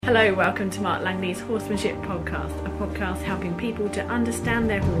Hello, welcome to Mark Langley's Horsemanship Podcast, a podcast helping people to understand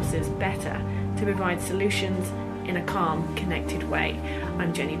their horses better, to provide solutions in a calm, connected way.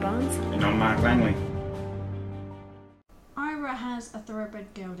 I'm Jenny Barnes. And I'm Mark Langley. Ira has a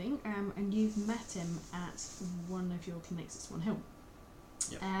thoroughbred gelding, and you've met him at one of your clinics at Swan Hill.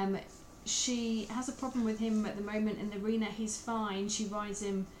 Yep. She has a problem with him at the moment in the arena. He's fine. She rides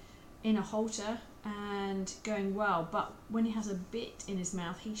him in a halter and going well, but when he has a bit in his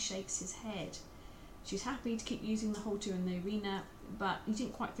mouth, he shakes his head. She's happy to keep using the halter in the arena, but you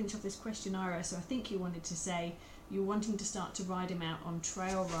didn't quite finish off this question, Ira, so I think you wanted to say you're wanting to start to ride him out on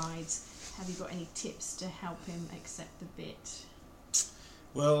trail rides. Have you got any tips to help him accept the bit?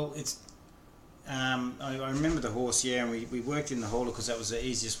 Well, it's I remember the horse, and we worked in the halter because that was the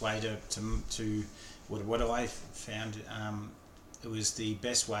easiest way to what I found. It was the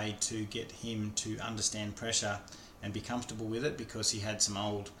best way to get him to understand pressure and be comfortable with it, because he had some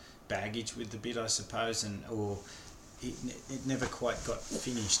old baggage with the bit, I suppose, or it never quite got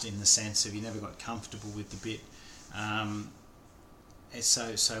finished in the sense of he never got comfortable with the bit.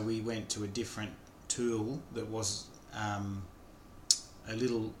 So we went to a different tool that was a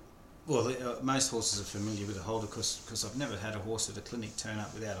little. Well, most horses are familiar with a halter because I've never had a horse at a clinic turn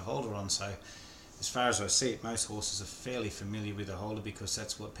up without a halter on. So as far as I see it, most horses are fairly familiar with a halter because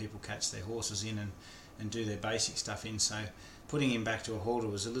that's what people catch their horses in and do their basic stuff in. So putting him back to a halter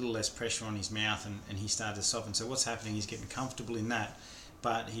was a little less pressure on his mouth, and he started to soften. So what's happening, he's getting comfortable in that,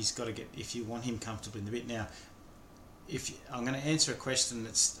 but he's got to get, if you want him comfortable in the bit. Now, I'm going to answer a question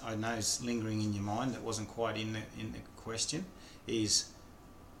that's, I know, is lingering in your mind that wasn't quite in the question, is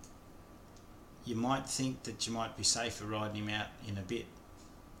you might think that you might be safer riding him out in a bit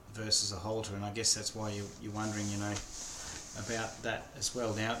versus a halter, and I guess that's why you're wondering, about that as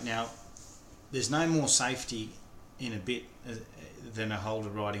well. Now, there's no more safety in a bit than a halter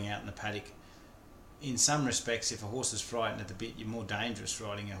riding out in the paddock. In some respects, if a horse is frightened at the bit, you're more dangerous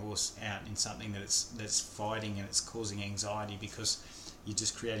riding a horse out in something that's fighting and it's causing anxiety, because you're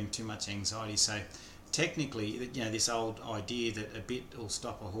just creating too much anxiety. So technically, this old idea that a bit will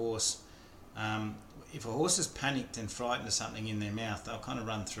stop a horse, if a horse is panicked and frightened of something in their mouth, they'll kind of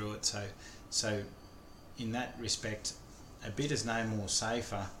run through it. So in that respect, a bit is no more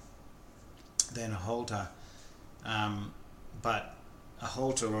safer than a halter, but a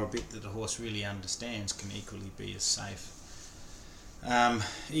halter or a bit that the horse really understands can equally be as safe.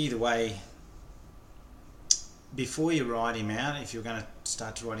 Either way, before you ride him out, if you're going to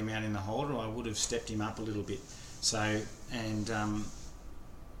start to ride him out in the halter, I would have stepped him up a little bit.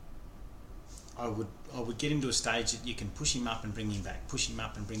 I would get him to a stage that you can push him up and bring him back, push him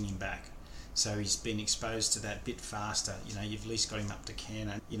up and bring him back. So he's been exposed to that bit faster. You've at least got him up to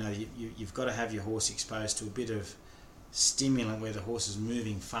canter. You've got to have your horse exposed to a bit of stimulant where the horse is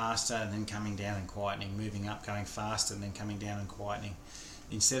moving faster and then coming down and quietening, moving up, going faster and then coming down and quietening.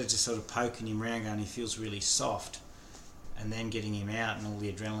 Instead of just sort of poking him around going, he feels really soft, and then getting him out and all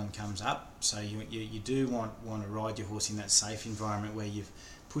the adrenaline comes up. So you do want to ride your horse in that safe environment where you've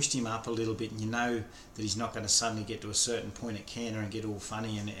pushed him up a little bit, and you know that he's not going to suddenly get to a certain point at canter and get all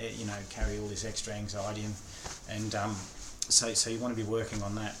funny and carry all this extra anxiety, and so you want to be working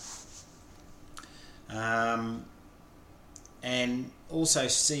on that, and also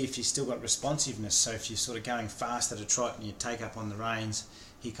see if you've still got responsiveness. So if you're sort of going fast at a trot and you take up on the reins,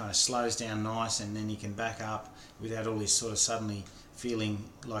 he kind of slows down nice, and then he can back up without all this sort of suddenly feeling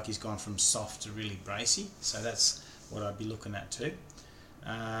like he's gone from soft to really bracy. So that's what I'd be looking at too.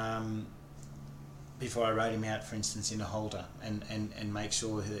 Before I rode him out, for instance, in a halter, and make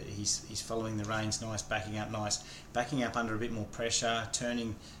sure that he's following the reins nice, backing up under a bit more pressure,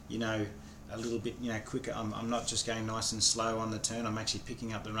 turning a little bit quicker. I'm not just going nice and slow on the turn, I'm actually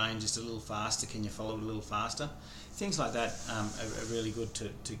picking up the rein just a little faster. Can you follow it a little faster? Things like that are really good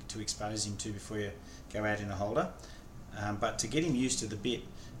to expose him to before you go out in a halter. But to get him used to the bit,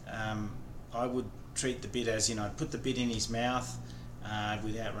 I would treat the bit as, I'd put the bit in his mouth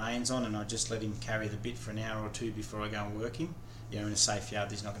without reins on, and I just let him carry the bit for an hour or two before I go and work him, in a safe yard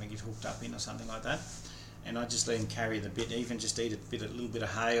that he's not going to get hooked up in or something like that. And I just let him carry the bit, even just eat a little bit of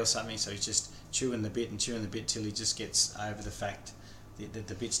hay or something, so he's just chewing the bit till he just gets over the fact that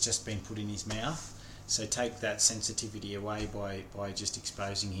the bit's just been put in his mouth. So take that sensitivity away by just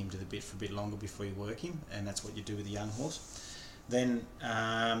exposing him to the bit for a bit longer before you work him, and that's what you do with a young horse. Then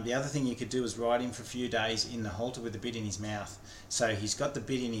the other thing you could do is ride him for a few days in the halter with the bit in his mouth. So he's got the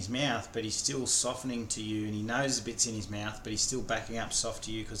bit in his mouth, but he's still softening to you, and he knows the bit's in his mouth, but he's still backing up soft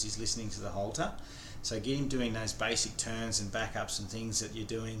to you because he's listening to the halter. So get him doing those basic turns and backups and things that you're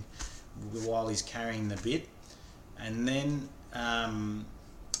doing while he's carrying the bit. And then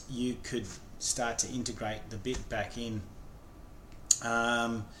you could start to integrate the bit back in.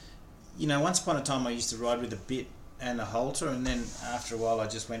 Once upon a time I used to ride with a bit and a halter, and then after a while I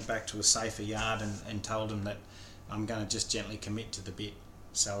just went back to a safer yard and told them that I'm going to just gently commit to the bit.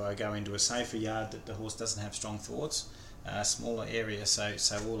 So I go into a safer yard that the horse doesn't have strong thoughts, a smaller area, so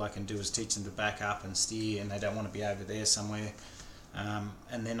all I can do is teach them to back up and steer, and they don't want to be over there somewhere.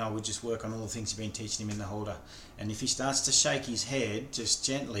 And then I would just work on all the things you've been teaching him in the halter. And if he starts to shake his head, just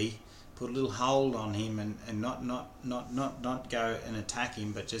gently put a little hold on him and not go and attack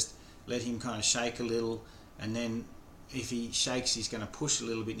him, but just let him kind of shake a little. And then if he shakes, he's going to push a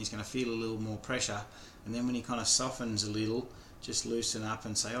little bit and he's going to feel a little more pressure. And then when he kind of softens a little, just loosen up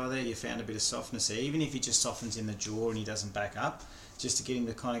and say, oh, there, you found a bit of softness there. Even if he just softens in the jaw and he doesn't back up, just to get him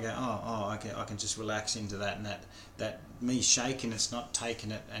to kind of go, okay, I can just relax into that, and that me shaking it's not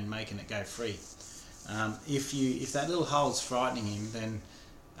taking it and making it go free. If that little hold's frightening him,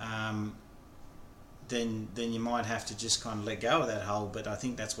 then you might have to just kind of let go of that hold. But I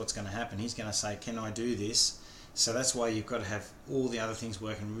think that's what's going to happen. He's going to say, can I do this? So that's why you've got to have all the other things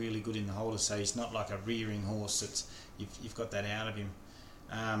working really good in the halter, so he's not like a rearing horse. You've got that out of him.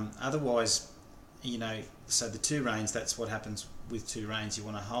 Otherwise, so the two reins, that's what happens with two reins. You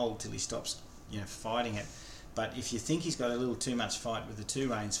want to hold till he stops, fighting it. But if you think he's got a little too much fight with the two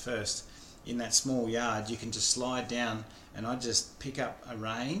reins first, in that small yard, you can just slide down, and I just pick up a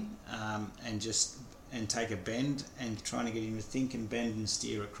rein and take a bend and trying to get him to think and bend and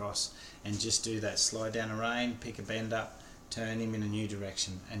steer across, and just do that. Slide down a rein, pick a bend up, turn him in a new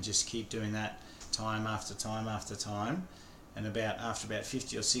direction, and just keep doing that time after time after time. And after about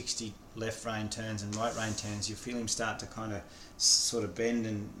 50 or 60 left rein turns and right rein turns, you feel him start to kind of sort of bend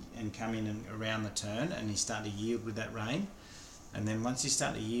and come in and around the turn, and he start to yield with that rein. And then once you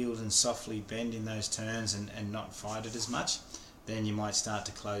start to yield and softly bend in those turns and not fight it as much, then you might start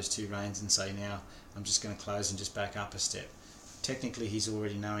to close two reins and say, now I'm just going to close and just back up a step. Technically he's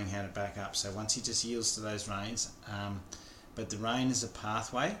already knowing how to back up, so once he just yields to those reins, but the rein is a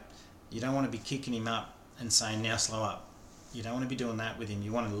pathway. You don't want to be kicking him up and saying, now slow up. You don't want to be doing that with him.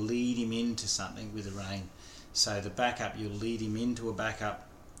 You want to lead him into something with the rein. So the back up, you'll lead him into a back up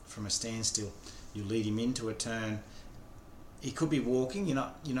from a standstill. You lead him into a turn. He could be walking,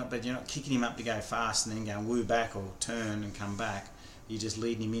 but you're not kicking him up to go fast and then going woo back or turn and come back. You're just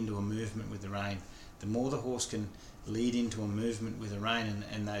leading him into a movement with the rein. The more the horse can lead into a movement with a rein,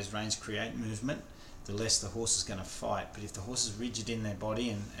 and those reins create movement, the less the horse is going to fight. But if the horse is rigid in their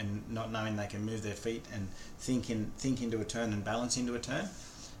body and not knowing they can move their feet and think into a turn and balance into a turn,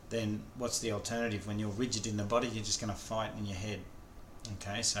 then what's the alternative? When you're rigid in the body, you're just going to fight in your head.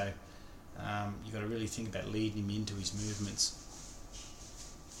 Okay, so you've got to really think about leading him into his movements.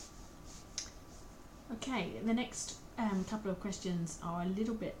 Okay, the next couple of questions are a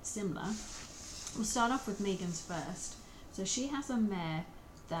little bit similar. We'll start off with Megan's first. So she has a mare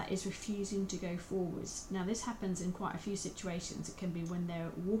that is refusing to go forwards. Now this happens in quite a few situations. It can be when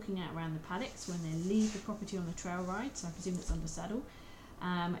they're walking out around the paddocks, when they leave the property on the trail ride, so I presume it's under saddle.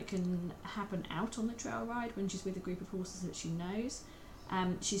 It can happen out on the trail ride when she's with a group of horses that she knows.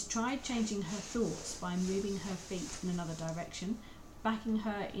 She's tried changing her thoughts by moving her feet in another direction, backing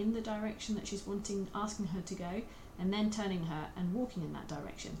her in the direction that she's asking her to go, and then turning her and walking in that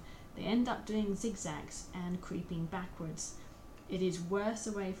direction. They end up doing zigzags and creeping backwards. It is worse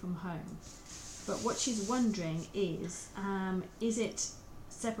away from home. But what she's wondering is it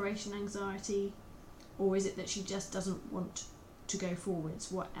separation anxiety, or is it that she just doesn't want to go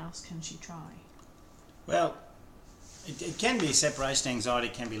forwards? What else can she try? Well, it can be separation anxiety,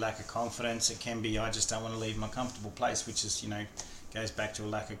 it can be lack of confidence, it can be I just don't want to leave my comfortable place, which is, goes back to a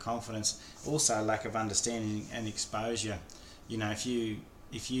lack of confidence. Also a lack of understanding and exposure.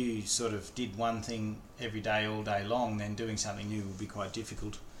 If you sort of did one thing every day, all day long, then doing something new would be quite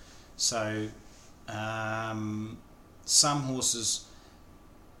difficult. So some horses,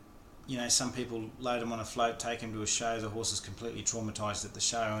 some people load them on a float, take them to a show, the horse is completely traumatised at the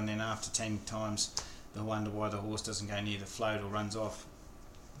show, and then after 10 times they'll wonder why the horse doesn't go near the float or runs off.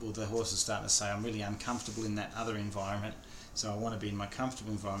 Well, the horse is starting to say, I'm really uncomfortable in that other environment, so I want to be in my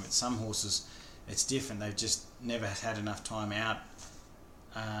comfortable environment. Some horses, it's different. They've just never had enough time out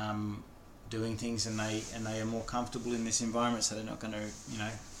doing things, and they are more comfortable in this environment, so they're not going to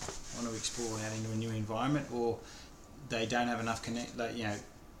want to explore out into a new environment, or they don't have enough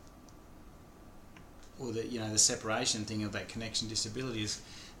or the separation thing of that connection disability is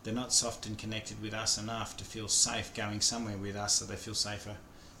they're not soft and connected with us enough to feel safe going somewhere with us, so they feel safer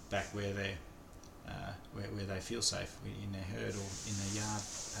back where they're where they feel safe in their herd or in their yard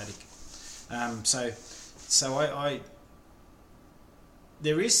paddock. So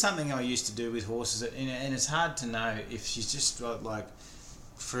there is something I used to do with horses, and it's hard to know if she's just like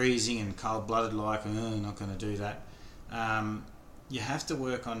freezing and cold-blooded, like, not going to do that. You have to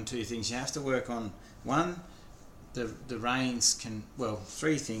work on two things. You have to work on, one, the reins can, well,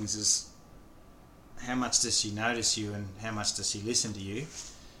 three things is how much does she notice you and how much does she listen to you.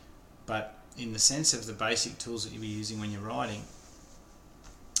 But in the sense of the basic tools that you'll be using when you're riding,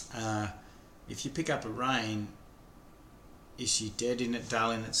 if you pick up a rein, is she dead in it,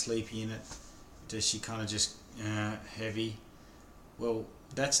 dull in it, sleepy in it? Does she kind of just heavy? Well,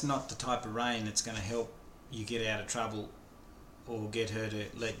 that's not the type of rein that's going to help you get out of trouble or get her to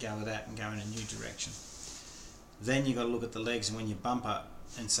let go of that and go in a new direction. Then you've got to look at the legs, and when you bump her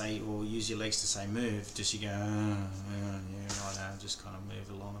and say, or use your legs to say move, does she go, yeah, right now, just kind of move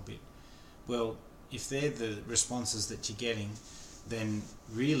along a bit? Well, if they're the responses that you're getting, then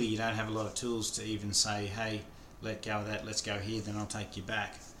really you don't have a lot of tools to even say, hey, let go of that, let's go here, then I'll take you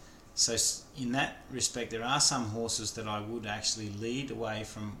back. So in that respect, there are some horses that I would actually lead away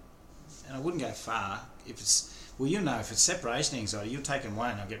from, and I wouldn't go far. If it's, well, you know, if it's separation anxiety, you'll take them away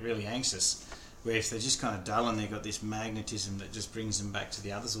and I'll get really anxious. Where if they're just kind of dull and they've got this magnetism that just brings them back to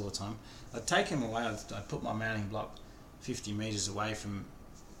the others all the time, I'd take them away. I'd put my mounting block 50 metres away from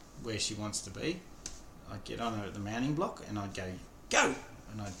where she wants to be. I'd get on her at the mounting block and I'd go,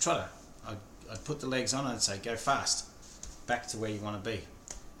 and I'd trot her. I'd put the legs on and I'd say, go fast, back to where you want to be.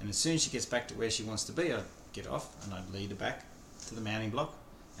 And as soon as she gets back to where she wants to be, I'd get off and I'd lead her back to the mounting block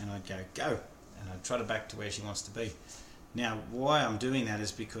and I'd go, and I'd trot her back to where she wants to be. Now, why I'm doing that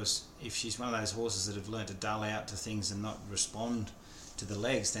is because if she's one of those horses that have learned to dull out to things and not respond to the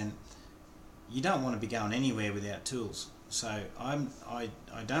legs, then you don't want to be going anywhere without tools. So I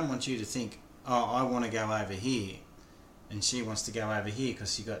don't want you to think, oh, I want to go over here and she wants to go over here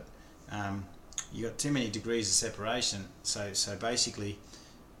because you got too many degrees of separation. So basically,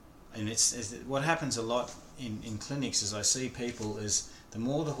 and it's what happens a lot in clinics is I see people is the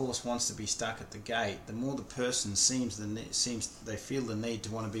more the horse wants to be stuck at the gate, the more the person they feel the need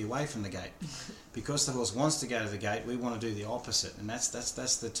to want to be away from the gate. Because the horse wants to go to the gate, we want to do the opposite, and that's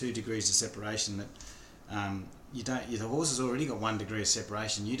the 2 degrees of separation that you don't. The horse has already got 1 degree of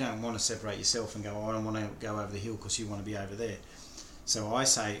separation. You don't want to separate yourself and go, oh, I don't want to go over the hill because you want to be over there. So I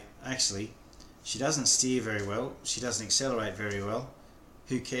say, actually, she doesn't steer very well. She doesn't accelerate very well.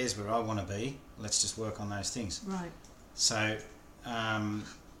 Who cares where I want to be? Let's just work on those things. Right. So,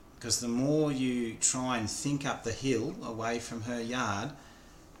 because the more you try and think up the hill away from her yard,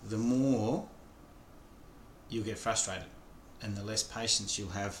 the more you'll get frustrated and the less patience you'll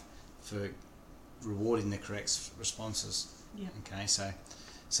have for rewarding the correct responses. Yeah. Okay, so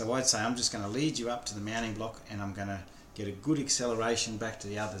I'd say I'm just going to lead you up to the mounting block and I'm going to get a good acceleration back to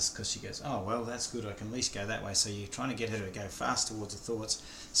the others, because she goes, oh, well, that's good, I can at least go that way. So you're trying to get her to go fast towards the thoughts.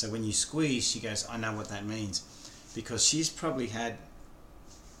 So when you squeeze, she goes, I know what that means. Because she's probably had,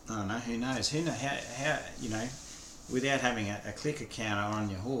 I don't know, who knows, how you know, without having a clicker counter on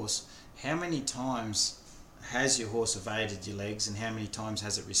your horse, how many times has your horse evaded your legs and how many times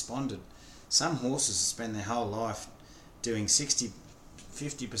has it responded? Some horses spend their whole life doing 50%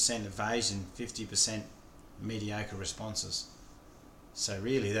 evasion, 50% mediocre responses. So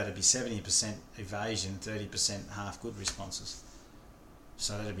really that'd be 70% evasion, 30% half good responses.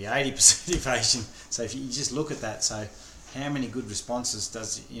 So that'd be 80% evasion. So if you just look at that, so how many good responses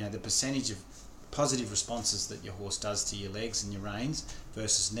does, you know, the percentage of positive responses that your horse does to your legs and your reins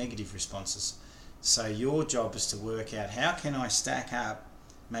versus negative responses. So your job is to work out, how can I stack up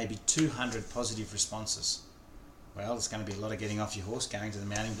maybe 200 positive responses? Well, there's going to be a lot of getting off your horse, going to the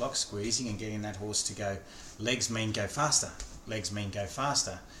mounting block, squeezing and getting that horse to go. Legs mean go faster. Legs mean go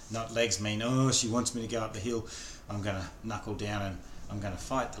faster. Not legs mean, oh, she wants me to go up the hill. I'm going to knuckle down and I'm going to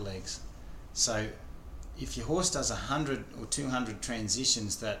fight the legs. So if your horse does 100 or 200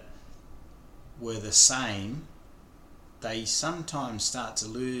 transitions that were the same, they sometimes start to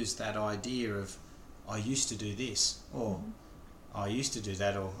lose that idea of, I used to do this, or I used to do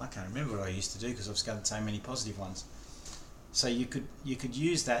that, or I can't remember what I used to do because I've got so many positive ones. So you could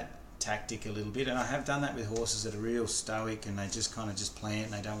use that tactic a little bit, and I have done that with horses that are real stoic and they just kind of just plant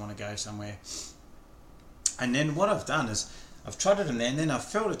and they don't want to go somewhere. And then what I've done is I've trotted them there, and then I've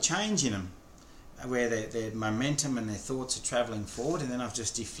felt a change in them where their momentum and their thoughts are travelling forward, and then I've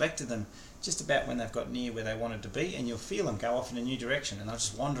just deflected them just about when they've got near where they wanted to be, and you'll feel them go off in a new direction, and they'll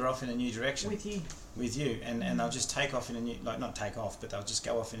just wander off in a new direction. With you, and they'll just take off in a new, like not take off, but they'll just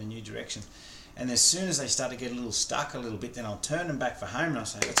go off in a new direction. And as soon as they start to get a little stuck a little bit, then I'll turn them back for home and I'll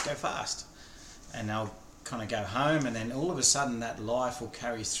say, let's go fast. And they'll kind of go home, and then all of a sudden that life will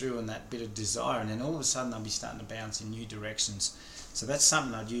carry through and that bit of desire, and then all of a sudden they'll be starting to bounce in new directions So that's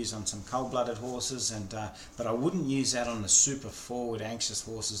something I'd use on some cold-blooded horses, and but I wouldn't use that on the super forward, anxious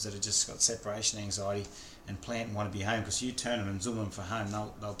horses that have just got separation anxiety and plant and want to be home, because you turn them and zoom them for home,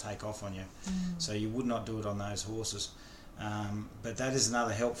 they'll take off on you. So you would not do it on those horses. But that is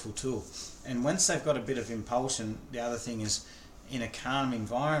another helpful tool. And once they've got a bit of impulsion, the other thing is, in a calm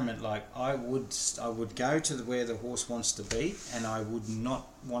environment, like I would go to where the horse wants to be, and I would not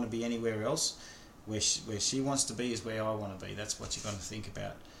want to be anywhere else. Where she wants to be is where I want to be. That's what you've got to think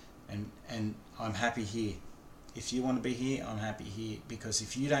about. And I'm happy here. If you want to be here, I'm happy here. Because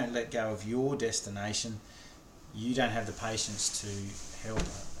if you don't let go of your destination, you don't have the patience to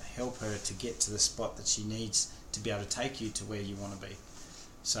help her to get to the spot that she needs to be able to take you to where you want to be.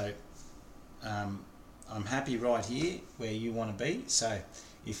 So I'm happy right here where you want to be. So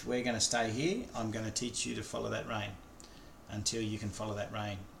if we're going to stay here, I'm going to teach you to follow that rein until you can follow that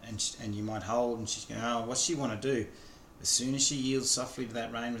rein. And you might hold, and she's going, oh, what's she want to do? As soon as she yields softly to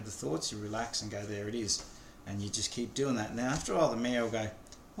that rein with the thoughts, you relax and go, there it is. And you just keep doing that. Now after a while the mare will go,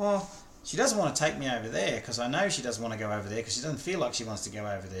 well, she doesn't want to take me over there, because I know she doesn't want to go over there, because she doesn't feel like she wants to go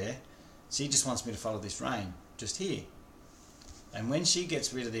over there. She just wants me to follow this rein, just here. And when she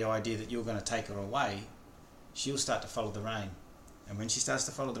gets rid of the idea that you're going to take her away, she'll start to follow the rein. And when she starts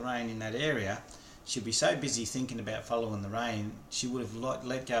to follow the rein in that area, she'll be so busy thinking about following the rein, she would have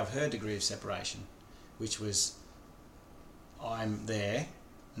let go of her degree of separation, which was, I'm there,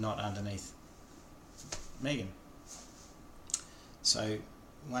 not underneath Megan. So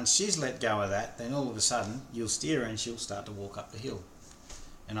once she's let go of that, then all of a sudden you'll steer her and she'll start to walk up the hill.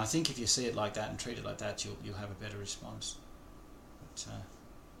 And I think if you see it like that and treat it like that, you'll have a better response. But,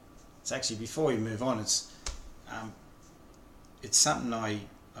 it's actually, before we move on, it's something I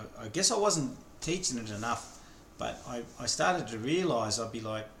guess I wasn't teaching it enough, but I started to realise, I'd be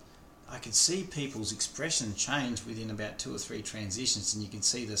like, I could see people's expression change within about 2 or 3 transitions, and you can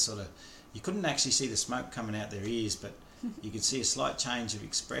see the sort of, you couldn't actually see the smoke coming out their ears, but you could see a slight change of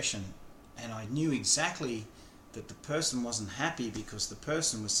expression, and I knew exactly that the person wasn't happy because the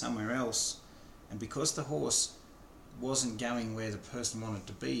person was somewhere else, and because the horse wasn't going where the person wanted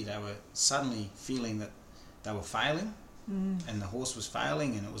to be, they were suddenly feeling that they were failing. And the horse was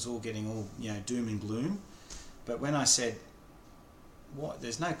failing, and it was all getting all, doom and gloom. But when I said, "What?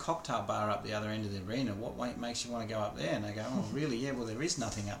 There's no cocktail bar up the other end of the arena. What makes you want to go up there?" And they go, "Oh, really? Yeah. Well, there is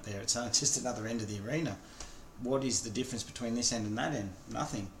nothing up there. It's just another end of the arena. What is the difference between this end and that end?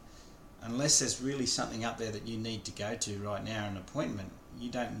 Nothing. Unless there's really something up there that you need to go to right now, an appointment.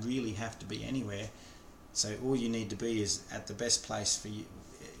 You don't really have to be anywhere. So all you need to be is at the best place for you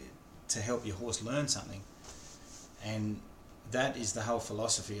to help your horse learn something." And that is the whole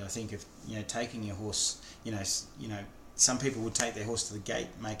philosophy, I think, of taking your horse. Some people would take their horse to the gate,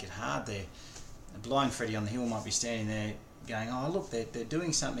 make it hard there. A blind Freddie on the hill might be standing there going, "Oh, look, they're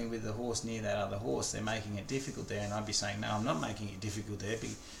doing something with the horse near that other horse. They're making it difficult there." And I'd be saying, "No, I'm not making it difficult there.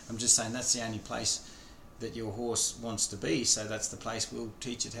 I'm just saying that's the only place that your horse wants to be. So that's the place we'll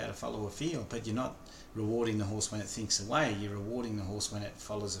teach it how to follow a feel." But you're not rewarding the horse when it thinks away. You're rewarding the horse when it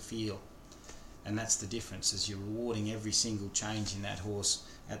follows a feel. And that's the difference, is you're rewarding every single change in that horse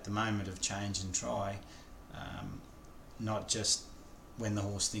at the moment of change and try, not just when the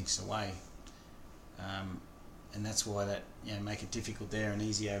horse thinks away. And that's why that, make it difficult there and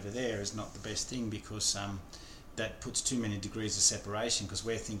easy over there is not the best thing, because that puts too many degrees of separation, because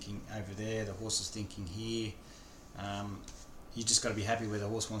we're thinking over there, the horse is thinking here. You just got to be happy where the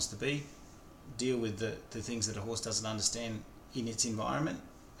horse wants to be, deal with the things that a horse doesn't understand in its environment,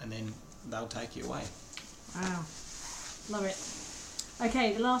 and then they'll take you away. Wow, love it.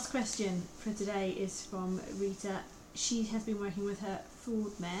 Okay, the last question for today is from Rita. She has been working with her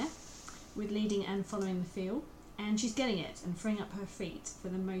Ford mare with leading and following the feel, and she's getting it and freeing up her feet for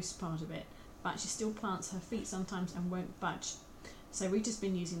the most part of it, but she still plants her feet sometimes and won't budge. So Rita's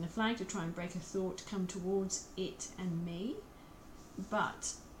been using the flag to try and break a thought, come towards it and me,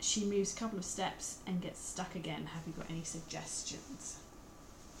 but she moves a couple of steps and gets stuck again. Have you got any suggestions?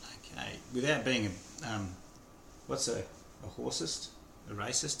 Okay, without being what's a horsist? A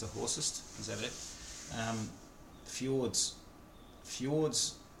racist? A horsist? Is that it? Fjords,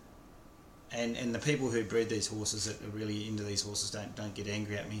 and the people who breed these horses that are really into these horses don't get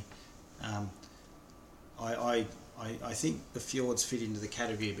angry at me. I think the fjords fit into the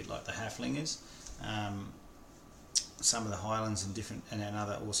category a bit like the Haflingers. Some of the Highlands and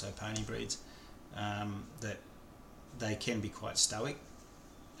other also pony breeds, that they can be quite stoic.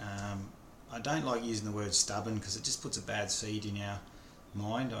 I don't like using the word stubborn because it just puts a bad seed in our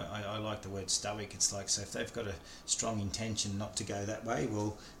mind. I like the word stoic. It's like, so if they've got a strong intention not to go that way,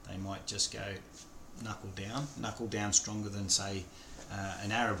 well, they might just go knuckle down stronger than, say,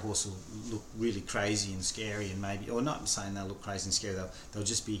 an Arab horse will look really crazy and scary, and maybe, or not saying they'll look crazy and scary, they'll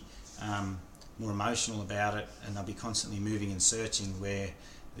just be more emotional about it, and they'll be constantly moving and searching, where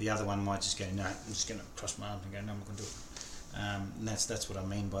the other one might just go, no, I'm just going to cross my arms and go, no, I'm not going to do it. And that's what I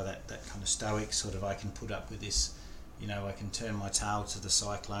mean by that kind of stoic sort of, I can put up with this, I can turn my tail to the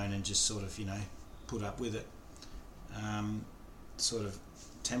cyclone and just sort of, put up with it, sort of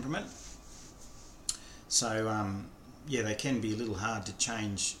temperament. So they can be a little hard to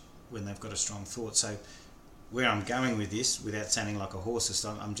change when they've got a strong thought. So where I'm going with this, without sounding like a horsist,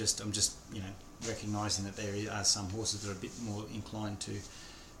 I'm just recognising that there are some horses that are a bit more inclined to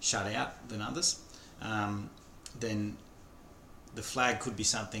shut out than others. Then the flag could be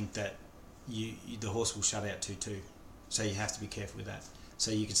something that the horse will shut out to too. So you have to be careful with that.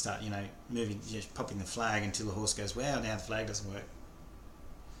 So you can start, moving, popping the flag until the horse goes, wow, now the flag doesn't work.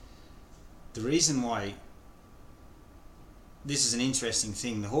 The reason why this is an interesting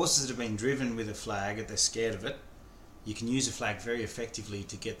thing, the horses that have been driven with a flag, if they're scared of it, you can use a flag very effectively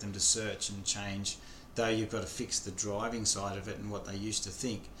to get them to search and change, though you've got to fix the driving side of it and what they used to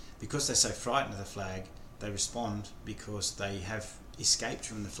think. Because they're so frightened of the flag, they respond because they have escaped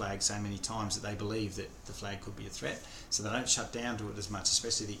from the flag so many times that they believe that the flag could be a threat, so they don't shut down to it as much,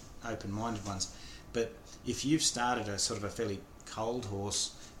 especially the open-minded ones. But if you've started a sort of a fairly cold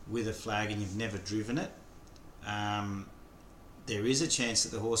horse with a flag and you've never driven it, there is a chance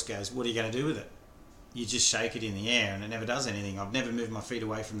that the horse goes, what are you going to do with it? You just shake it in the air and it never does anything. I've never moved my feet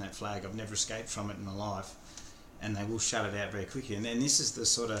away from that flag. I've never escaped from it in my life. And they will shut it out very quickly. And this is the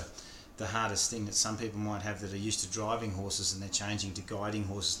sort of the hardest thing that some people might have that are used to driving horses and they're changing to guiding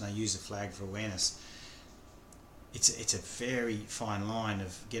horses and they use a flag for awareness. It's a very fine line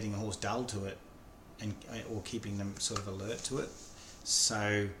of getting a horse dull to it or keeping them sort of alert to it.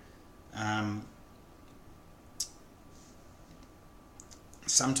 So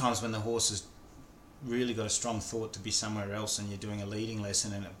sometimes when the horse has really got a strong thought to be somewhere else and you're doing a leading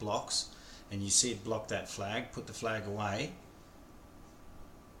lesson and it blocks and you see it block that flag, put the flag away,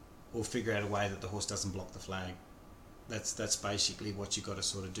 or figure out a way that the horse doesn't block the flag. That's basically what you've got to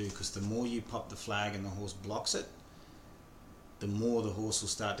sort of do, because the more you pop the flag and the horse blocks it, the more the horse will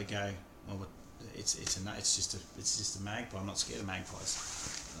start to go, well, it's just a magpie. I'm not scared of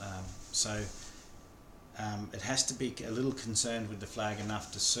magpies. It has to be a little concerned with the flag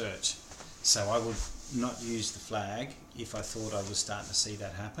enough to search. So I would not use the flag if I thought I was starting to see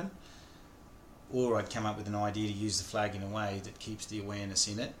that happen, or I'd come up with an idea to use the flag in a way that keeps the awareness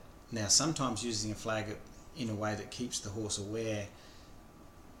in it. Now, sometimes using a flag in a way that keeps the horse aware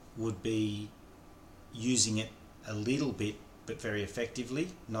would be using it a little bit but very effectively,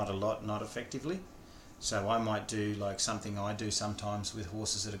 not a lot, not effectively. So I might do like something I do sometimes with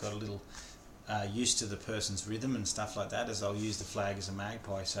horses that have got a little used to the person's rhythm and stuff like that, as I'll use the flag as a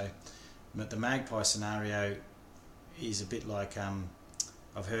magpie. So but the magpie scenario is a bit like,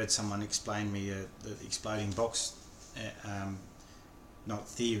 I've heard someone explain me the exploding box, not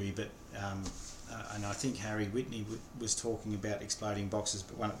theory, but and I think Harry Whitney was talking about exploding boxes,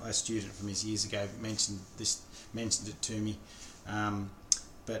 but a student from his years ago mentioned it to me.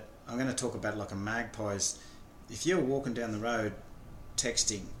 But I'm going to talk about like a magpie's. If you're walking down the road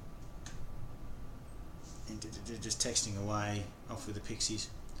texting, and just texting away off with the pixies,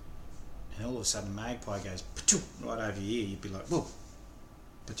 and all of a sudden a magpie goes right over your ear, you'd be like, whoa,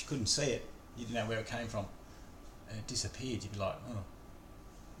 but you couldn't see it, you didn't know where it came from, and it disappeared. You'd be like, oh,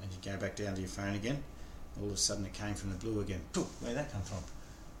 and you go back down to your phone again, all of a sudden it came from the blue again. Where'd that come from?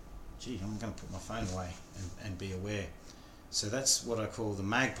 Gee, I'm going to put my phone away and be aware. So that's what I call the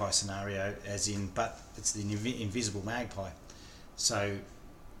magpie scenario, as in, but it's the invisible magpie. So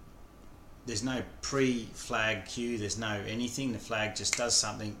there's no pre-flag cue, there's no anything, the flag just does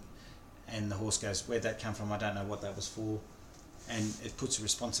something and the horse goes, where'd that come from? I don't know what that was for. And it puts a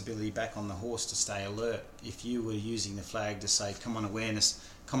responsibility back on the horse to stay alert. If you were using the flag to say, come on awareness,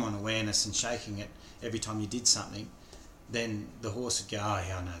 and shaking it every time you did something, then the horse would go, oh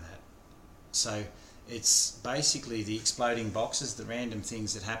yeah, I know that. So it's basically the exploding boxes, the random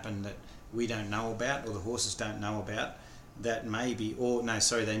things that happen that we don't know about, or the horses don't know about, that maybe, or no,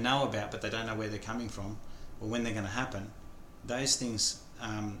 sorry, they know about, but they don't know where they're coming from or when they're going to happen. Those things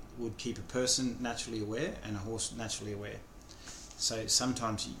would keep a person naturally aware and a horse naturally aware. So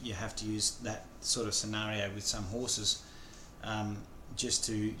sometimes you have to use that sort of scenario with some horses, just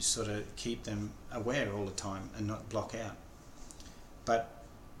to sort of keep them aware all the time and not block out. But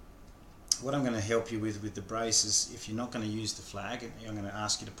what I'm going to help you with the brace is, if you're not going to use the flag, I'm going to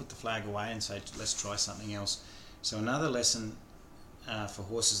ask you to put the flag away and say, let's try something else. So another lesson for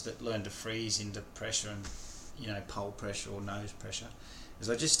horses that learn to freeze into pressure and pole pressure or nose pressure, is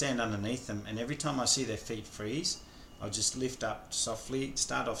I just stand underneath them, and every time I see their feet freeze, I'll just lift up softly,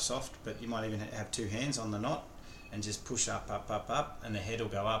 start off soft, but you might even have two hands on the knot, and just push up, and the head will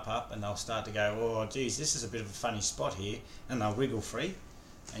go up, and they'll start to go, oh geez, this is a bit of a funny spot here, and they'll wriggle free,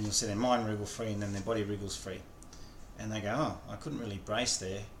 and you'll see their mind wriggle free, and then their body wriggles free. And they go, oh, I couldn't really brace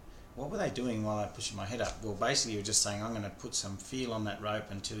there. What were they doing while I was pushing my head up? Well, basically you're just saying, I'm going to put some feel on that rope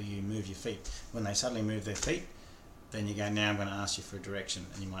until you move your feet. When they suddenly move their feet, then you go, now I'm going to ask you for a direction,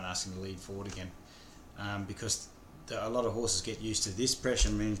 and you might ask them to lead forward again. Because a lot of horses get used to this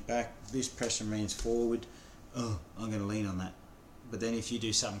pressure means back, this pressure means forward, oh, I'm going to lean on that. But then if you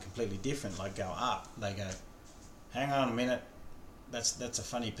do something completely different, like go up, they go, hang on a minute, that's a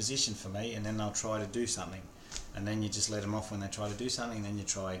funny position for me, and then they'll try to do something. And then you just let them off when they try to do something, and then you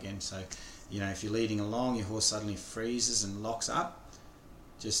try again. So, if you're leading along, your horse suddenly freezes and locks up,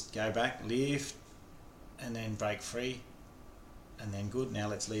 just go back, lift, and then break free, and then good. Now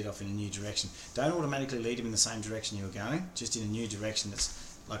let's lead off in a new direction. Don't automatically lead them in the same direction you were going, just in a new direction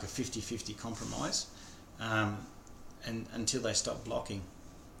that's like a 50-50 compromise, and until they stop blocking.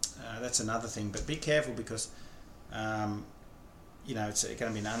 That's another thing, but be careful because it's going to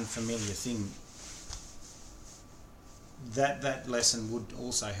be an unfamiliar thing. That lesson would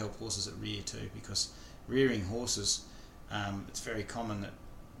also help horses that rear too, because rearing horses, it's very common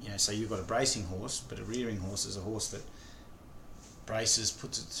that, so you've got a bracing horse, but a rearing horse is a horse that braces,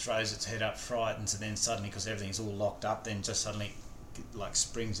 throws its head up, frightens, and then suddenly, because everything's all locked up, then just suddenly like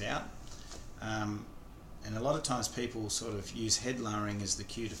springs out. And a lot of times people sort of use head lowering as the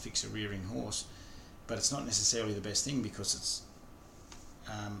cue to fix a rearing horse, but it's not necessarily the best thing, because it's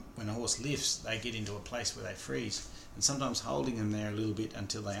when a horse lifts, they get into a place where they freeze, and sometimes holding them there a little bit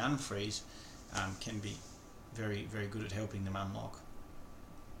until they unfreeze can be very, very good at helping them unlock.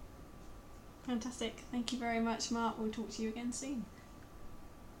 Fantastic. Thank you very much, Mark. We'll talk to you again soon.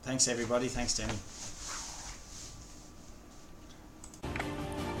 Thanks everybody. Thanks Danny.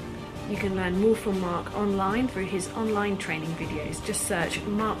 You can learn more from Mark online through his online training videos. Just search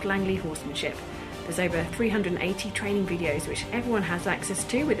Mark Langley Horsemanship. There's over 380 training videos which everyone has access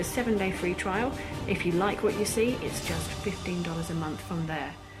to with a 7-day free trial. If you like what you see, it's just $15 a month from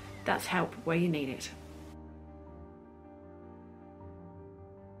there. That's help where you need it.